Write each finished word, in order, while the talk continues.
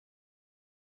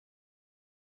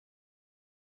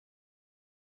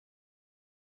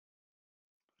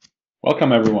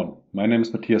Welcome everyone. My name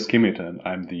is Matthias Kimmete and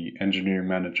I'm the engineering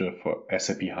manager for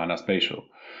SAP HANA Spatial,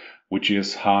 which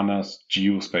is HANA's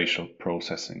geospatial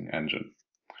processing engine.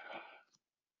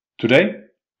 Today,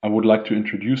 I would like to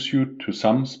introduce you to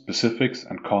some specifics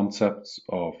and concepts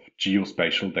of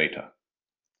geospatial data.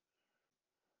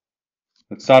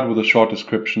 Let's start with a short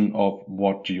description of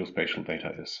what geospatial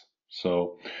data is.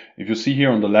 So, if you see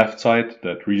here on the left side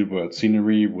that real-world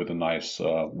scenery with a nice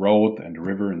road and a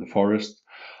river in the forest,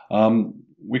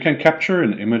 we can capture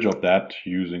an image of that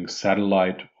using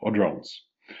satellite or drones.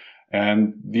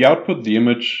 And the output, the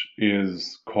image,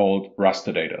 is called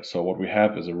raster data. So what we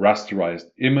have is a rasterized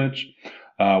image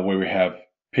where we have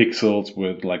pixels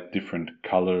with like different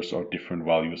colors or different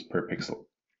values per pixel.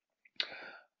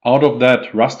 Out of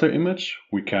that raster image,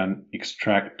 we can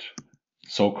extract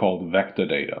so-called vector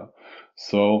data.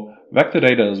 So vector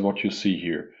data is what you see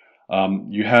here.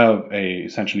 You have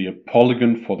essentially a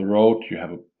polygon for the road, you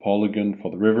have a polygon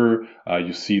for the river,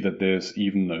 you see that there's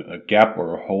even a gap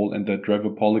or a hole in that river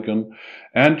polygon,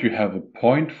 and you have a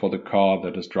point for the car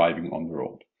that is driving on the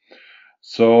road.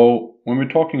 So when we're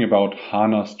talking about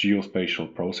HANA's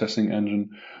geospatial processing engine,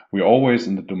 we're always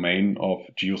in the domain of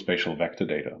geospatial vector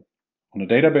data. On a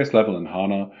database level in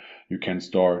HANA, you can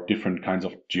store different kinds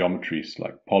of geometries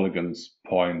like polygons,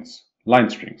 points, line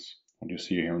strings, what you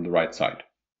see here on the right side.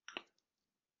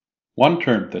 One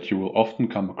term that you will often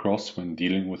come across when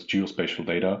dealing with geospatial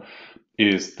data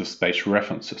is the spatial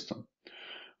reference system.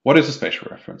 What is a spatial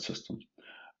reference system?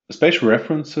 A spatial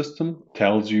reference system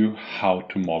tells you how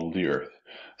to model the Earth.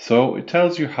 So it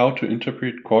tells you how to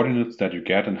interpret coordinates that you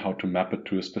get and how to map it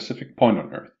to a specific point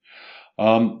on Earth.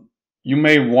 You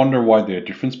may wonder why there are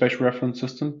different spatial reference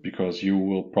systems, because you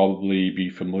will probably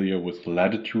be familiar with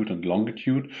latitude and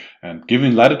longitude. And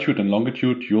given latitude and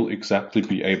longitude, you'll exactly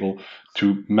be able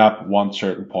to map one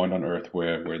certain point on Earth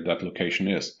where that location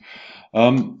is.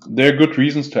 There are good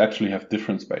reasons to actually have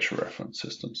different spatial reference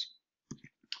systems.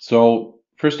 So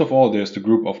first of all, there's the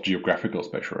group of geographical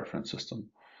spatial reference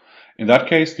system. In that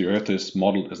case, the Earth is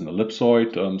modeled as an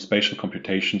ellipsoid. Spatial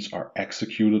computations are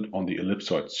executed on the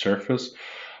ellipsoid surface,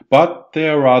 but they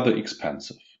are rather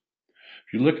expensive.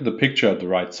 If you look at the picture at the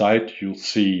right side, you'll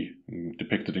see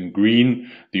depicted in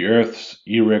green the Earth's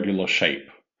irregular shape.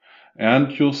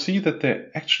 And you'll see that there are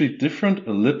actually different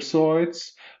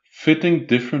ellipsoids fitting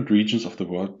different regions of the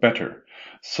world better.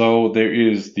 So there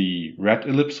is the red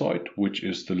ellipsoid, which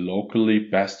is the locally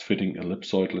best fitting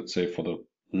ellipsoid, let's say for the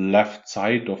left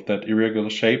side of that irregular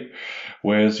shape,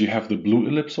 whereas you have the blue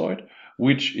ellipsoid,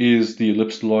 which is the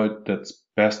ellipsoid that's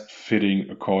best fitting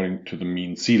according to the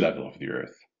mean sea level of the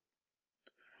Earth.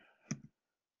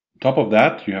 On top of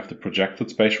that, you have the projected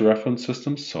spatial reference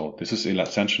systems. So this is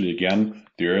essentially, again,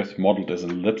 the Earth modeled as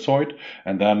an ellipsoid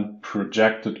and then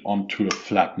projected onto a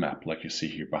flat map, like you see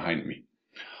here behind me.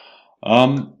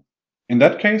 In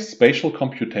that case, spatial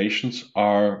computations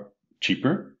are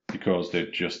cheaper because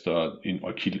they're just in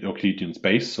Euclidean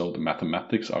space, so the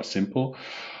mathematics are simple.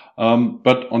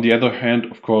 But on the other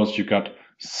hand, of course, you got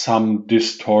some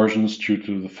distortions due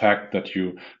to the fact that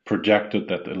you projected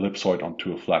that ellipsoid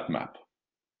onto a flat map.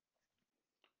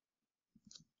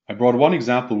 I brought one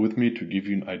example with me to give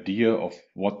you an idea of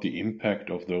what the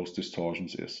impact of those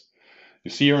distortions is.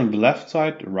 You see here on the left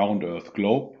side a round Earth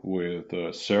globe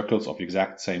with circles of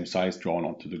exact same size drawn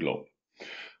onto the globe.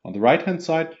 On the right hand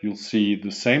side, you'll see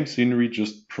the same scenery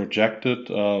just projected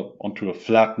onto a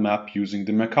flat map using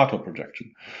the Mercator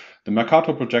projection. The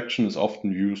Mercator projection is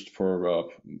often used for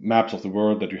maps of the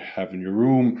world that you have in your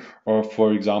room, or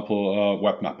for example,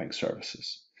 web mapping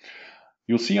services.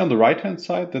 You'll see on the right hand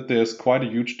side that there's quite a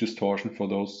huge distortion for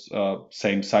those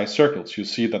same size circles. You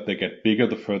see that they get bigger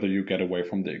the further you get away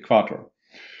from the equator.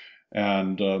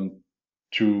 And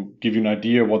to give you an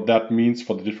idea what that means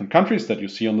for the different countries that you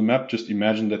see on the map, just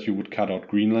imagine that you would cut out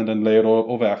Greenland and lay it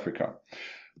all over Africa.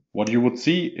 What you would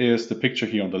see is the picture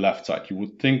here on the left side. You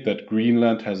would think that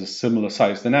Greenland has a similar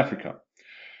size than Africa.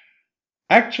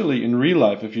 Actually, in real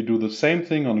life, if you do the same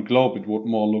thing on a globe, it would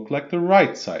more look like the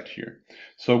right side here.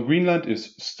 So Greenland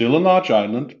is still a large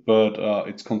island, but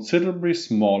it's considerably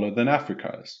smaller than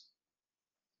Africa is.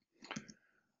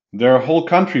 There are whole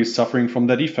countries suffering from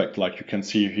that effect, like you can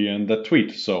see here in that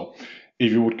tweet. So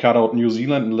if you would cut out New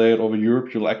Zealand and lay it over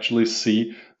Europe, you'll actually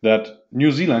see that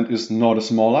New Zealand is not a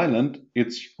small island.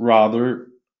 It's rather,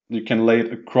 you can lay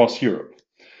it across Europe.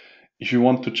 If you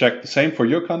want to check the same for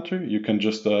your country, you can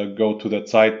just go to that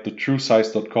site,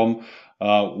 thetruesize.com,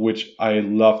 which I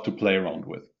love to play around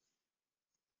with.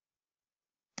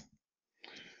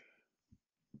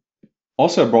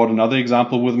 Also, I brought another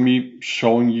example with me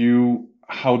showing you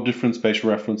how different spatial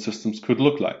reference systems could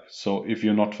look like. So if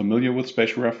you're not familiar with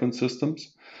spatial reference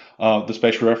systems, the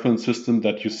spatial reference system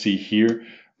that you see here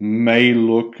may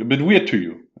look a bit weird to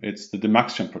you. It's the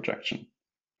Dymaxion projection.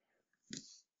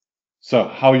 So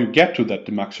how you get to that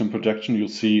Dymaxion projection, you'll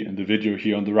see in the video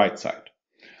here on the right side.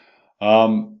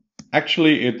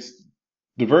 Actually,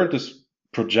 the world is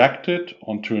projected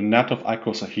onto a net of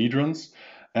icosahedrons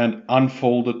and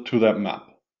unfolded to that map.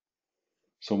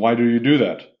 So why do you do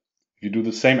that? If you do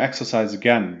the same exercise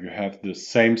again, you have the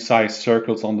same size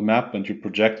circles on the map and you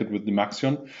project it with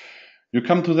Dymaxion, you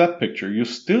come to that picture. You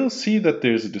still see that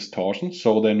there's a distortion,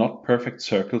 so they're not perfect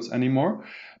circles anymore,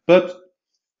 but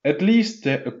at least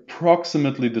they're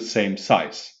approximately the same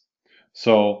size.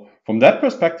 So from that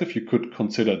perspective, you could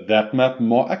consider that map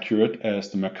more accurate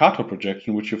as the Mercator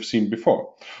projection, which you've seen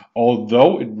before,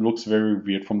 although it looks very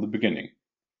weird from the beginning.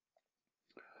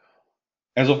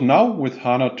 As of now, with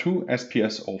HANA 2,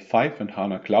 SPS 05 and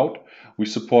HANA Cloud, we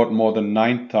support more than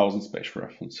 9,000 spatial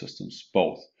reference systems,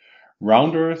 both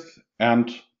round Earth and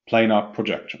planar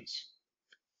projections.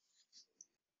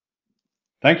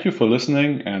 Thank you for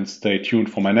listening and stay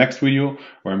tuned for my next video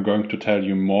where I'm going to tell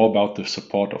you more about the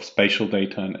support of spatial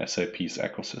data in SAP's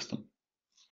ecosystem.